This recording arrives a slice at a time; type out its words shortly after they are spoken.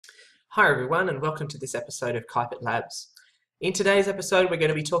Hi everyone and welcome to this episode of Keipert Labs. In today's episode we're going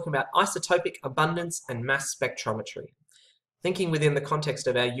to be talking about isotopic abundance and mass spectrometry. Thinking within the context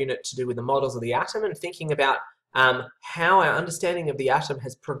of our unit to do with the models of the atom and thinking about how our understanding of the atom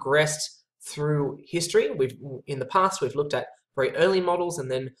has progressed through history. In the past we've looked at very early models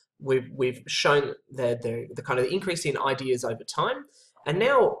and then we've shown the kind of increase in ideas over time. And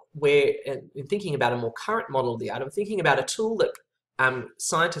now we're thinking about a more current model of the atom, thinking about a tool that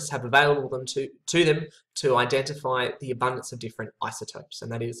scientists have available to them to identify the abundance of different isotopes,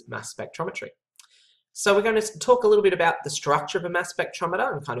 and that is mass spectrometry. So we're going to talk a little bit about the structure of a mass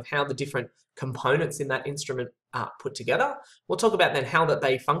spectrometer and kind of how the different components in that instrument are put together. We'll talk about then how that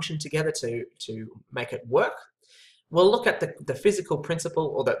they function together to make it work. We'll look at the physical principle,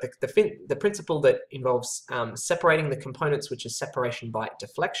 or the principle that involves separating the components, which is separation by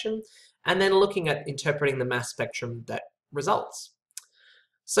deflection, and then looking at interpreting the mass spectrum that results.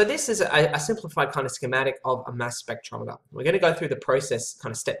 So this is a simplified kind of schematic of a mass spectrometer. We're going to go through the process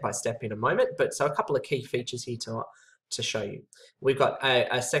kind of step by step in a moment, but so a couple of key features here to show you. We've got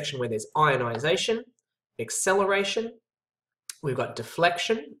a section where there's ionization, acceleration, we've got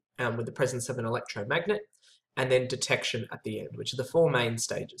deflection with the presence of an electromagnet, and then detection at the end, which are the four main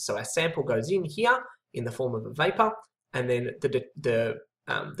stages. So our sample goes in here in the form of a vapor, and then the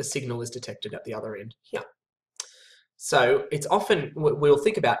signal is detected at the other end here. So it's often, we'll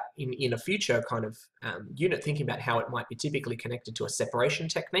think about in a future kind of unit, thinking about how it might be typically connected to a separation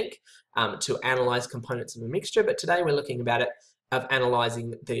technique to analyze components of a mixture. But today we're looking about it of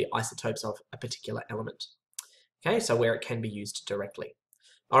analyzing the isotopes of a particular element. Okay, so where it can be used directly.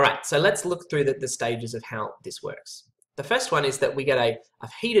 All right, so let's look through the stages of how this works. The first one is that we get a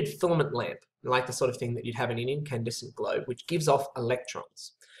heated filament lamp, like the sort of thing that you'd have in an incandescent globe, which gives off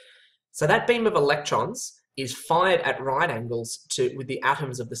electrons. So that beam of electrons is fired at right angles with the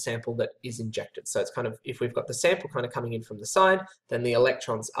atoms of the sample that is injected. So it's kind of, if we've got the sample kind of coming in from the side, then the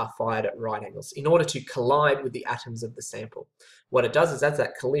electrons are fired at right angles in order to collide with the atoms of the sample. What it does is, as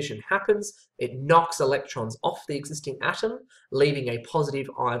that collision happens, it knocks electrons off the existing atom, leaving a positive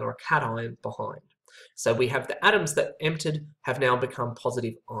ion or a cation behind. So we have the atoms that entered have now become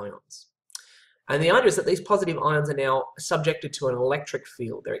positive ions. And the idea is that these positive ions are now subjected to an electric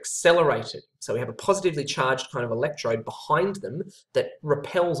field. They're accelerated. So we have a positively charged kind of electrode behind them that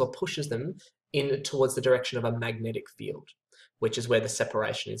repels or pushes them in towards the direction of a magnetic field, which is where the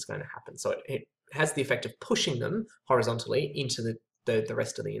separation is going to happen. So it has the effect of pushing them horizontally into the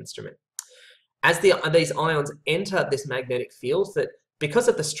rest of the instrument. As these ions enter this magnetic field, that because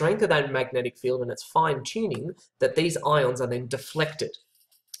of the strength of that magnetic field and its fine tuning, that these ions are then deflected.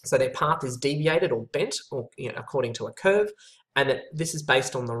 So their path is deviated or bent, or according to a curve, and that this is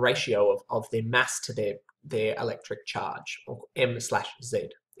based on the ratio of their mass to their electric charge, or M/Z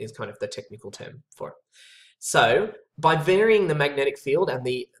is kind of the technical term for it. So by varying the magnetic field and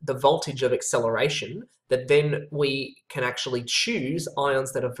the voltage of acceleration, that then we can actually choose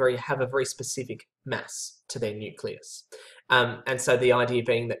ions that have a very specific mass to their nucleus. And so the idea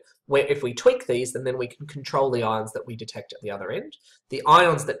being that if we tweak these, then we can control the ions that we detect at the other end. The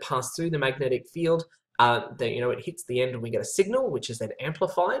ions that pass through the magnetic field, it hits the end and we get a signal, which is then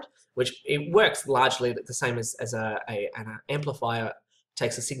amplified, which it works largely the same as an amplifier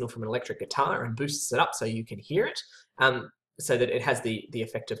takes a signal from an electric guitar and boosts it up so you can hear it, so that it has the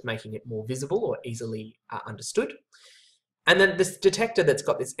effect of making it more visible or easily understood. And then this detector that's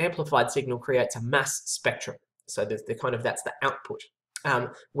got this amplified signal creates a mass spectrum. So that's the output.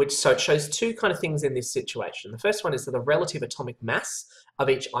 So it shows two kind of things in this situation. The first one is the relative atomic mass of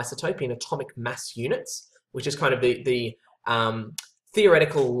each isotope in atomic mass units, which is kind of the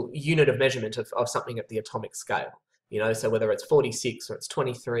theoretical unit of measurement of something at the atomic scale. So whether it's 46 or it's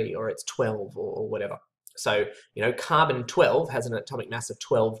 23 or it's 12 or whatever. So, carbon 12 has an atomic mass of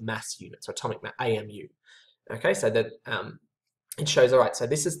 12 mass units, or atomic mass, AMU. Okay, so that it shows, all right, so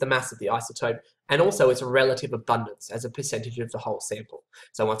this is the mass of the isotope, and also its relative abundance as a percentage of the whole sample.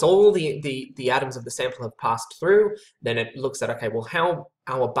 So once all the atoms of the sample have passed through, then it looks at, okay, well, how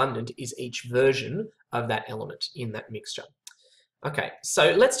abundant is each version of that element in that mixture? Okay,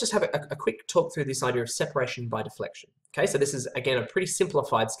 so let's just have a quick talk through this idea of separation by deflection. Okay, so this is, again, a pretty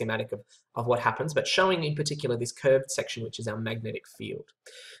simplified schematic of what happens, but showing in particular this curved section, which is our magnetic field.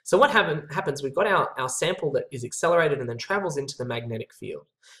 So what happens, we've got our sample that is accelerated and then travels into the magnetic field.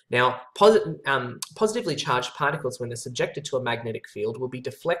 Now, positively charged particles, when they're subjected to a magnetic field, will be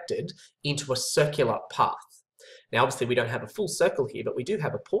deflected into a circular path. Now, obviously, we don't have a full circle here, but we do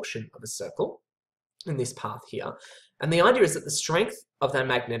have a portion of a circle in this path here. And the idea is that the strength of that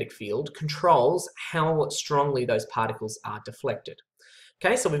magnetic field controls how strongly those particles are deflected.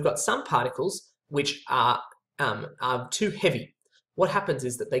 Okay, so we've got some particles which are too heavy. What happens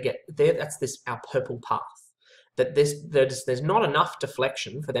is that they get there. That's our purple path. That there's not enough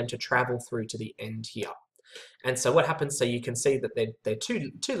deflection for them to travel through to the end here. And so what happens, so you can see that they're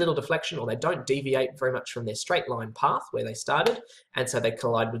too little deflection, or they don't deviate very much from their straight line path where they started, and so they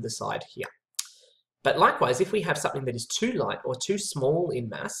collide with the side here. But likewise, if we have something that is too light or too small in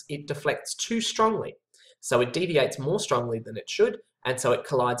mass, it deflects too strongly. So it deviates more strongly than it should, and so it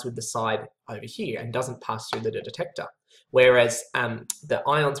collides with the side over here and doesn't pass through the detector. Whereas the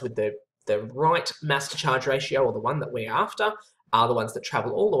ions with the right mass to charge ratio, or the one that we're after, are the ones that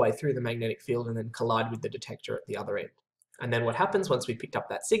travel all the way through the magnetic field and then collide with the detector at the other end. And then what happens once we picked up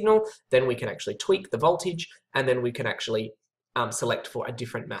that signal, then we can actually tweak the voltage, and then we can actually select for a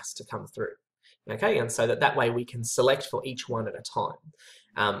different mass to come through. Okay, and so that way we can select for each one at a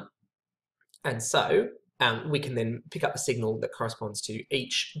time. And so we can then pick up the signal that corresponds to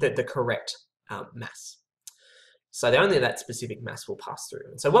each, the correct mass. So only that specific mass will pass through.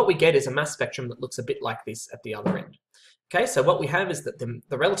 And so what we get is a mass spectrum that looks a bit like this at the other end. Okay, so what we have is that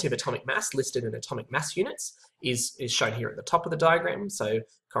the relative atomic mass listed in atomic mass units is shown here at the top of the diagram. So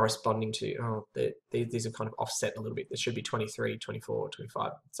corresponding to, these are kind of offset a little bit. There should be 23, 24, 25,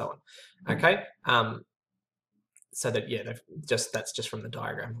 and so on. Okay, so that, yeah, that's just from the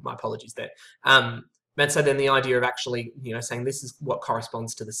diagram. My apologies there. And so then the idea of actually, saying this is what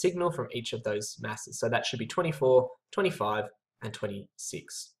corresponds to the signal from each of those masses. So that should be 24, 25, and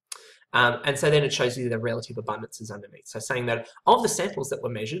 26. And so then it shows you the relative abundances underneath. So saying that of the samples that were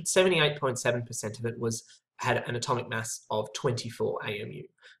measured, 78.7% of it had an atomic mass of 24 AMU.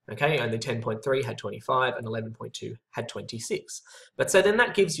 Okay, only 10.3 had 25, and 11.2 had 26. But so then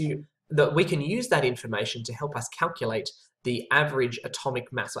that gives you that we can use that information to help us calculate the average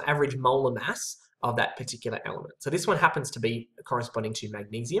atomic mass, or average molar mass, of that particular element. So this one happens to be corresponding to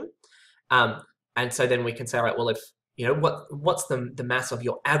magnesium. And so then we can say, all right, well, if what's the mass of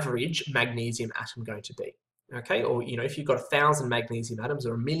your average magnesium atom going to be? Okay, or if you've got 1,000 magnesium atoms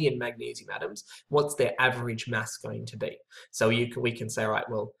or 1,000,000 magnesium atoms, what's their average mass going to be? So we can say, all right,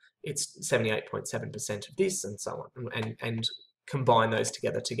 well, it's 78.7% of this, and so on, and combine those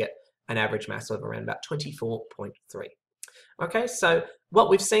together to get an average mass of around about 24.3. Okay, so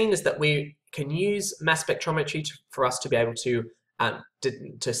what we've seen is that we can use mass spectrometry for us to be able to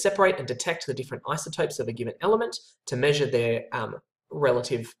separate and detect the different isotopes of a given element, to measure their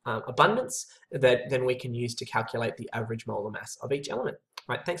relative abundance, that then we can use to calculate the average molar mass of each element.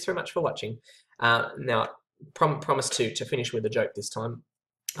 All right, thanks very much for watching. Now, promise to finish with a joke this time,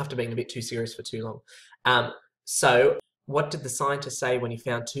 after being a bit too serious for too long. So, what did the scientist say when he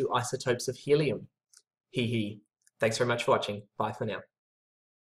found 2 isotopes of helium? Hee hee. Thanks very much for watching. Bye for now.